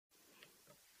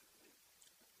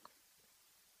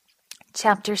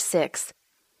Chapter 6.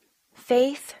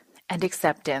 Faith and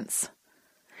Acceptance.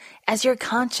 As your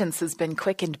conscience has been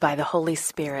quickened by the Holy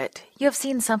Spirit, you have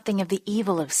seen something of the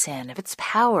evil of sin, of its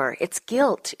power, its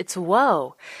guilt, its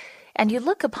woe, and you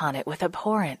look upon it with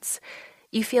abhorrence.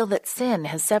 You feel that sin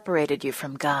has separated you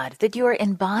from God, that you are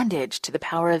in bondage to the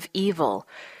power of evil.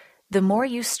 The more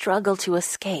you struggle to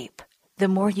escape, the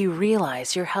more you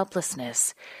realize your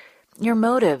helplessness. Your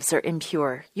motives are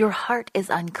impure. Your heart is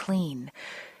unclean.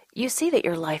 You see that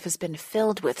your life has been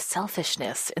filled with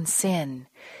selfishness and sin.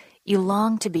 You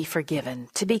long to be forgiven,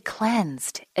 to be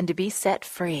cleansed, and to be set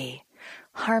free.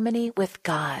 Harmony with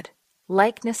God,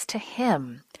 likeness to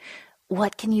Him.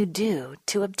 What can you do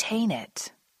to obtain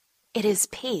it? It is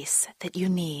peace that you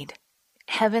need.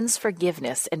 Heaven's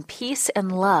forgiveness and peace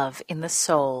and love in the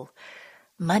soul.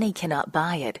 Money cannot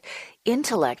buy it.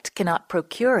 Intellect cannot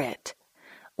procure it.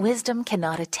 Wisdom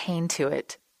cannot attain to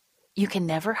it. You can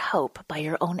never hope by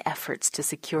your own efforts to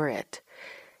secure it.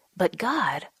 But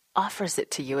God offers it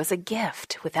to you as a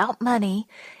gift, without money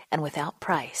and without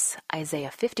price.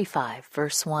 Isaiah 55,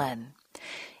 verse 1.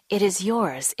 It is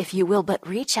yours if you will but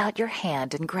reach out your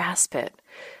hand and grasp it.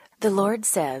 The Lord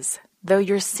says, "Though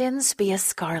your sins be as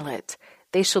scarlet,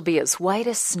 they shall be as white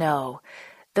as snow.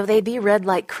 Though they be red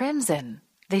like crimson,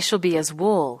 they shall be as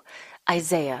wool."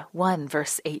 Isaiah 1,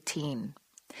 verse 18.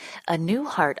 A new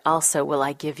heart also will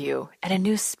I give you, and a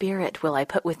new spirit will I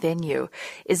put within you.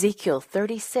 Ezekiel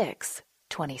 36,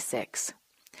 26.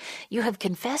 You have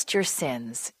confessed your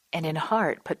sins, and in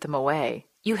heart put them away.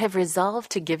 You have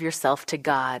resolved to give yourself to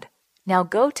God. Now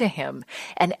go to Him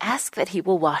and ask that He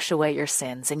will wash away your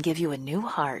sins and give you a new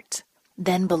heart.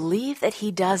 Then believe that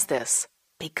He does this,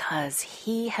 because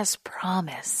He has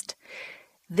promised.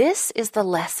 This is the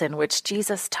lesson which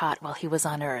Jesus taught while He was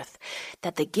on earth,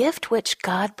 that the gift which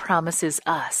God promises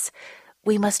us,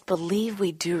 we must believe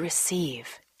we do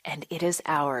receive, and it is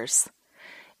ours.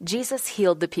 Jesus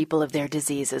healed the people of their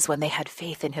diseases when they had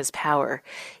faith in His power.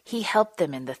 He helped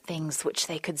them in the things which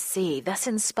they could see, thus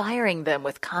inspiring them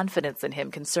with confidence in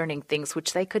Him concerning things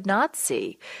which they could not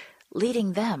see,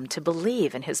 leading them to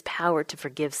believe in His power to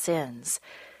forgive sins.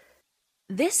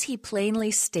 This He plainly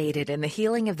stated in the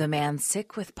healing of the man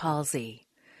sick with palsy,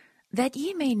 that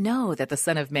ye may know that the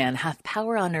Son of Man hath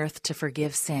power on earth to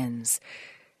forgive sins.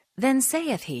 Then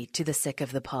saith He to the sick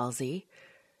of the palsy,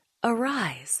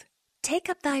 Arise, take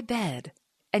up thy bed,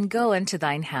 and go unto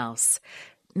thine house.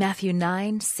 Matthew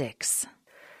 9, 6.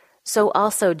 So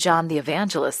also John the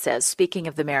Evangelist says, speaking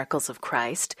of the miracles of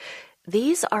Christ,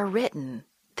 These are written,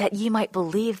 that ye might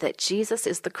believe that Jesus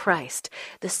is the Christ,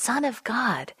 the Son of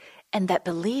God, and that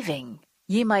believing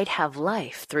ye might have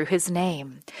life through His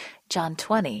name. John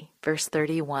 20, verse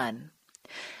 31.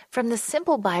 From the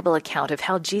simple Bible account of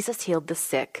how Jesus healed the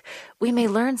sick, we may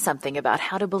learn something about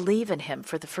how to believe in Him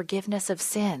for the forgiveness of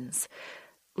sins.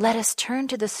 Let us turn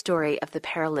to the story of the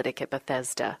paralytic at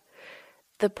Bethesda.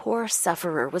 The poor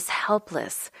sufferer was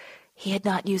helpless. He had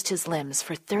not used his limbs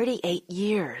for 38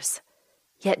 years.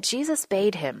 Yet Jesus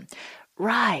bade him,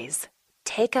 Rise,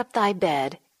 take up thy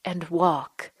bed, and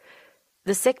walk.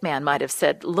 The sick man might have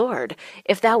said, Lord,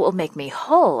 if thou wilt make me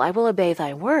whole, I will obey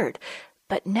thy word.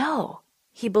 But no,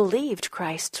 he believed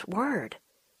Christ's word,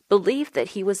 believed that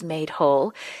he was made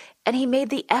whole, and he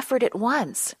made the effort at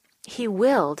once. He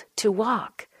willed to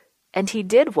walk, and he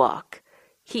did walk.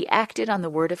 He acted on the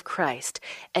word of Christ,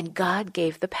 and God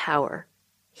gave the power.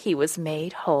 He was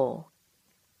made whole.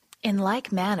 In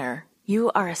like manner,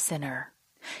 you are a sinner.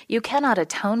 You cannot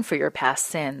atone for your past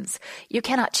sins. You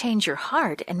cannot change your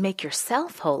heart and make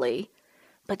yourself holy.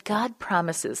 But God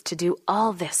promises to do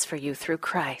all this for you through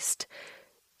Christ.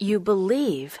 You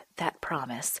believe that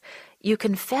promise. You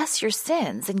confess your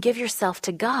sins and give yourself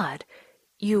to God.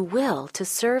 You will to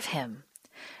serve Him.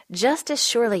 Just as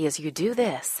surely as you do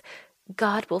this,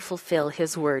 God will fulfill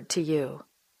His word to you.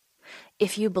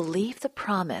 If you believe the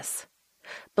promise,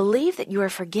 believe that you are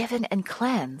forgiven and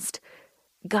cleansed,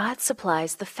 God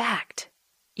supplies the fact.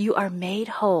 You are made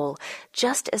whole,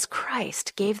 just as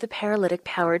Christ gave the paralytic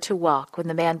power to walk when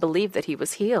the man believed that he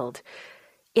was healed.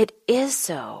 It is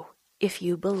so if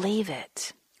you believe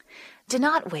it. Do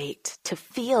not wait to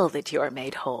feel that you are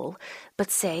made whole,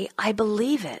 but say, I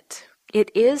believe it.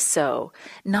 It is so,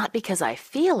 not because I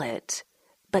feel it,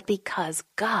 but because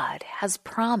God has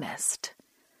promised.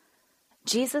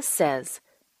 Jesus says,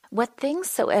 What things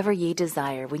soever ye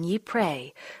desire when ye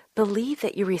pray, believe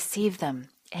that you receive them,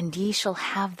 and ye shall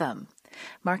have them.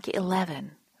 Mark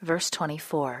 11, verse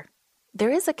 24. There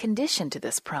is a condition to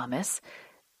this promise,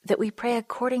 that we pray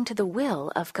according to the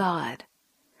will of God.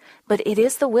 But it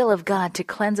is the will of God to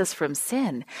cleanse us from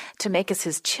sin, to make us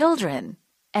His children,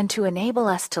 and to enable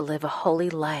us to live a holy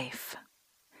life.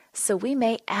 so we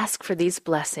may ask for these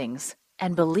blessings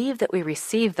and believe that we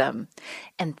receive them,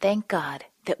 and thank God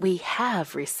that we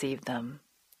have received them.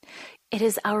 It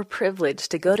is our privilege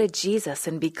to go to Jesus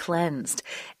and be cleansed,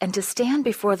 and to stand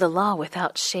before the law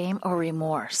without shame or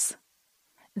remorse.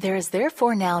 There is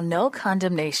therefore now no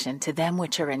condemnation to them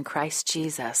which are in Christ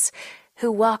Jesus,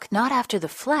 who walk not after the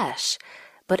flesh,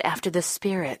 but after the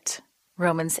Spirit.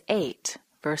 Romans 8,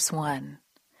 verse 1.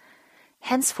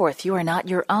 Henceforth you are not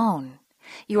your own.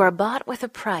 You are bought with a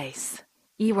price.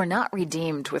 Ye were not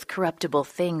redeemed with corruptible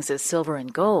things as silver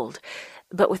and gold,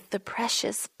 but with the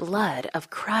precious blood of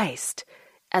Christ,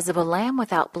 as of a lamb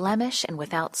without blemish and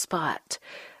without spot.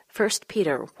 1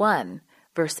 Peter 1,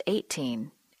 verse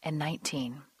 18 and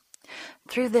 19.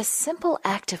 Through this simple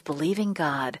act of believing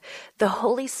God, the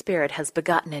Holy Spirit has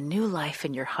begotten a new life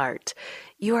in your heart.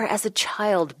 You are as a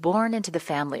child born into the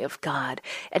family of God,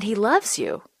 and He loves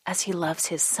you as He loves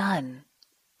His Son.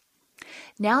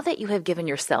 Now that you have given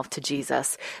yourself to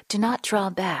Jesus, do not draw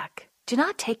back. Do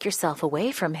not take yourself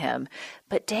away from Him,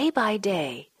 but day by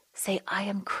day say, I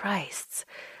am Christ's.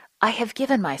 I have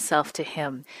given myself to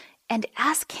Him, and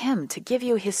ask Him to give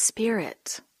you His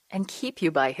Spirit and keep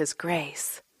you by His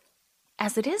grace.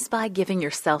 As it is by giving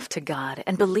yourself to God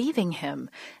and believing Him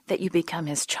that you become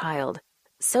His child,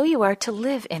 so you are to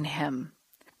live in Him.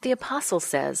 The Apostle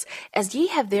says, As ye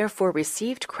have therefore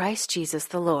received Christ Jesus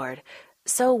the Lord,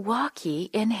 so walk ye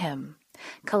in Him.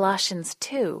 Colossians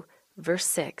 2, verse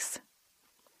 6.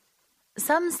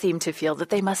 Some seem to feel that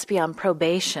they must be on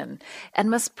probation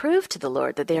and must prove to the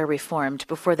Lord that they are reformed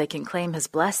before they can claim His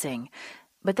blessing,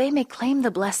 but they may claim the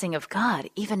blessing of God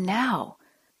even now.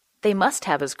 They must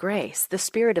have His grace, the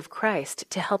Spirit of Christ,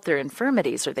 to help their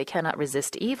infirmities, or they cannot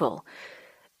resist evil.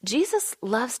 Jesus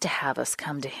loves to have us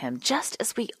come to Him just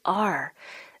as we are,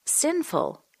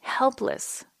 sinful,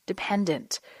 helpless,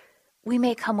 dependent. We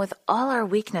may come with all our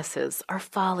weaknesses, our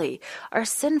folly, our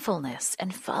sinfulness,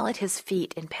 and fall at His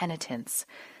feet in penitence.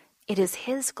 It is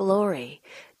His glory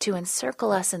to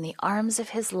encircle us in the arms of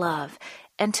His love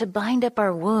and to bind up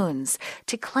our wounds,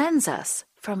 to cleanse us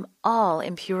from all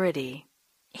impurity.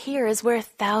 Here is where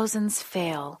thousands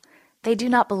fail. They do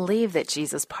not believe that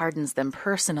Jesus pardons them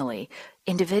personally,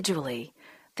 individually.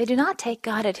 They do not take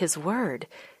God at His word.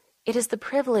 It is the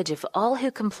privilege of all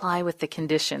who comply with the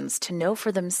conditions to know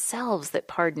for themselves that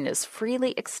pardon is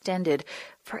freely extended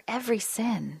for every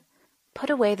sin. Put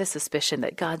away the suspicion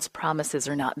that God's promises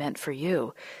are not meant for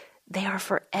you. They are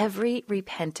for every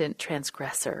repentant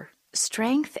transgressor.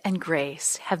 Strength and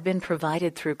grace have been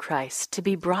provided through Christ to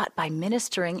be brought by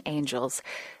ministering angels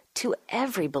to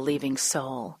every believing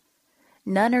soul.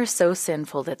 None are so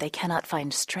sinful that they cannot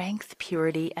find strength,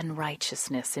 purity, and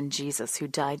righteousness in Jesus who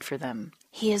died for them.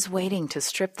 He is waiting to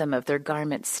strip them of their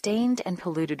garments stained and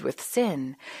polluted with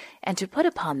sin, and to put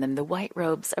upon them the white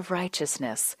robes of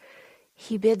righteousness.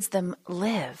 He bids them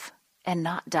live and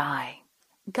not die.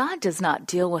 God does not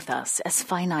deal with us as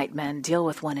finite men deal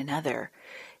with one another.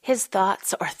 His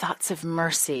thoughts are thoughts of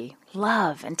mercy,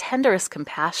 love, and tenderest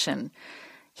compassion.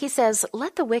 He says,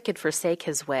 Let the wicked forsake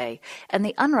his way, and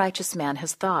the unrighteous man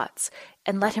his thoughts,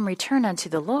 and let him return unto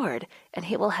the Lord, and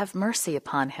He will have mercy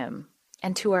upon him,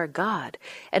 and to our God,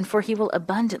 and for He will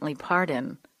abundantly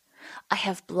pardon. I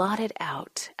have blotted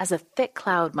out as a thick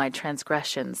cloud my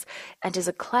transgressions, and as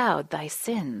a cloud thy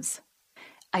sins.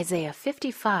 Isaiah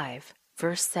 55,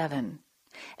 verse 7,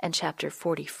 and chapter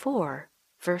 44,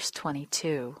 verse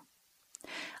 22.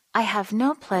 I have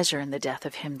no pleasure in the death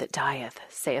of him that dieth,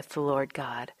 saith the Lord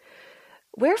God.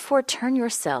 Wherefore turn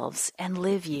yourselves and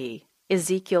live ye.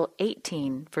 Ezekiel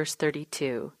 18, verse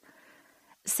 32.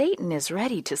 Satan is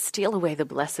ready to steal away the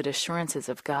blessed assurances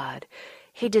of God.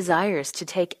 He desires to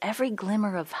take every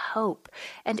glimmer of hope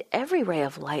and every ray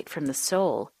of light from the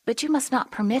soul, but you must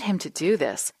not permit him to do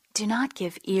this. Do not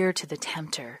give ear to the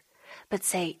tempter, but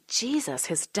say, Jesus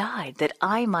has died that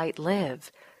I might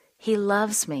live. He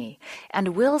loves me, and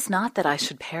wills not that I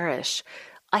should perish.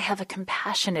 I have a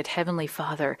compassionate heavenly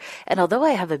Father, and although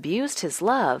I have abused His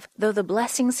love, though the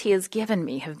blessings He has given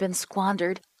me have been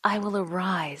squandered, I will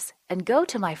arise and go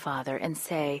to my Father and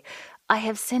say, I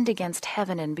have sinned against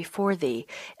heaven and before Thee,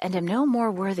 and am no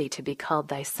more worthy to be called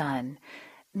Thy Son.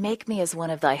 Make me as one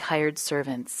of Thy hired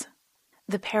servants.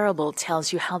 The parable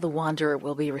tells you how the wanderer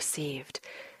will be received.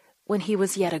 When he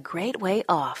was yet a great way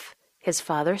off, his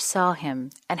father saw him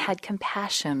and had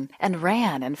compassion and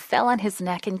ran and fell on his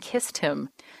neck and kissed him.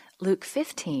 Luke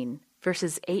 15,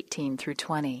 verses 18 through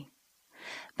 20.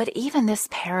 But even this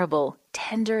parable,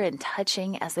 tender and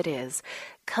touching as it is,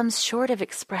 comes short of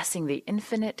expressing the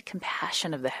infinite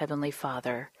compassion of the Heavenly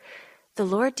Father. The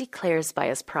Lord declares by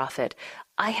His prophet,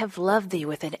 I have loved thee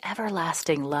with an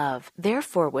everlasting love.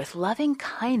 Therefore with loving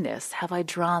kindness have I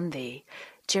drawn thee.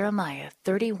 Jeremiah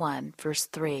 31, verse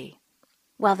 3.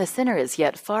 While the sinner is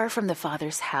yet far from the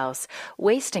Father's house,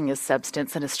 wasting his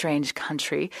substance in a strange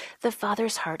country, the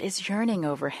Father's heart is yearning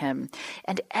over him,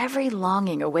 and every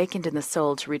longing awakened in the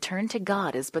soul to return to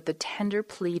God is but the tender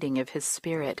pleading of his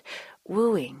Spirit,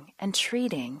 wooing,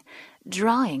 entreating,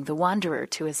 drawing the wanderer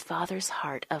to his Father's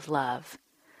heart of love.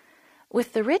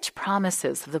 With the rich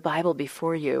promises of the Bible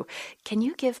before you, can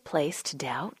you give place to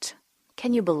doubt?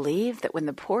 Can you believe that when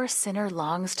the poor sinner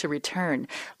longs to return,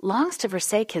 longs to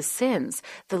forsake his sins,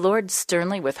 the Lord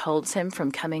sternly withholds him from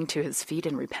coming to his feet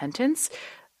in repentance?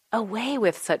 Away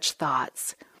with such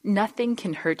thoughts. Nothing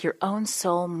can hurt your own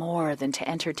soul more than to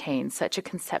entertain such a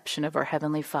conception of our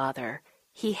Heavenly Father.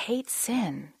 He hates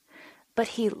sin,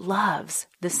 but he loves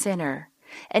the sinner,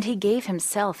 and he gave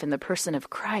himself in the person of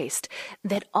Christ,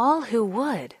 that all who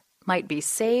would might be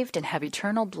saved and have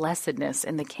eternal blessedness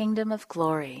in the kingdom of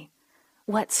glory.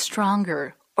 What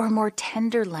stronger or more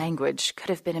tender language could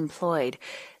have been employed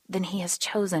than he has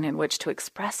chosen in which to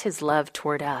express his love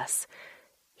toward us?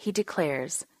 He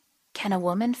declares, "Can a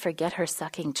woman forget her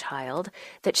sucking child,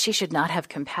 that she should not have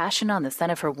compassion on the son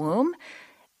of her womb?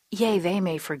 Yea, they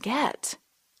may forget,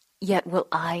 yet will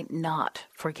I not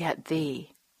forget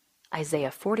thee."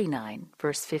 Isaiah 49,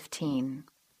 verse 15.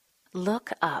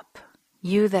 Look up,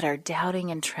 you that are doubting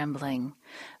and trembling,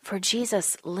 for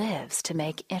Jesus lives to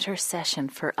make intercession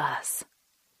for us.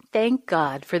 Thank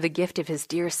God for the gift of his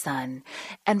dear Son,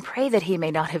 and pray that he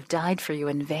may not have died for you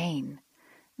in vain.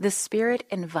 The Spirit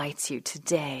invites you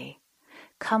today.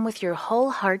 Come with your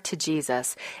whole heart to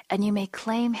Jesus, and you may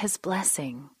claim his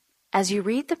blessing. As you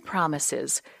read the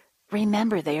promises,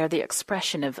 remember they are the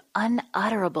expression of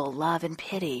unutterable love and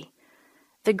pity.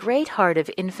 The great heart of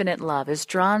infinite love is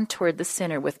drawn toward the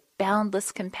sinner with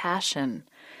boundless compassion.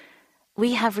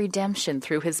 We have redemption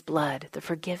through his blood, the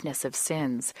forgiveness of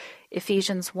sins.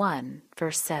 Ephesians 1,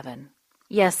 verse 7.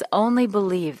 Yes, only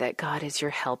believe that God is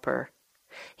your helper.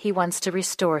 He wants to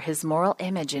restore his moral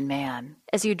image in man.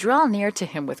 As you draw near to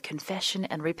him with confession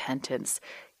and repentance,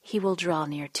 he will draw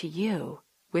near to you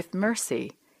with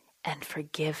mercy and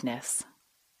forgiveness.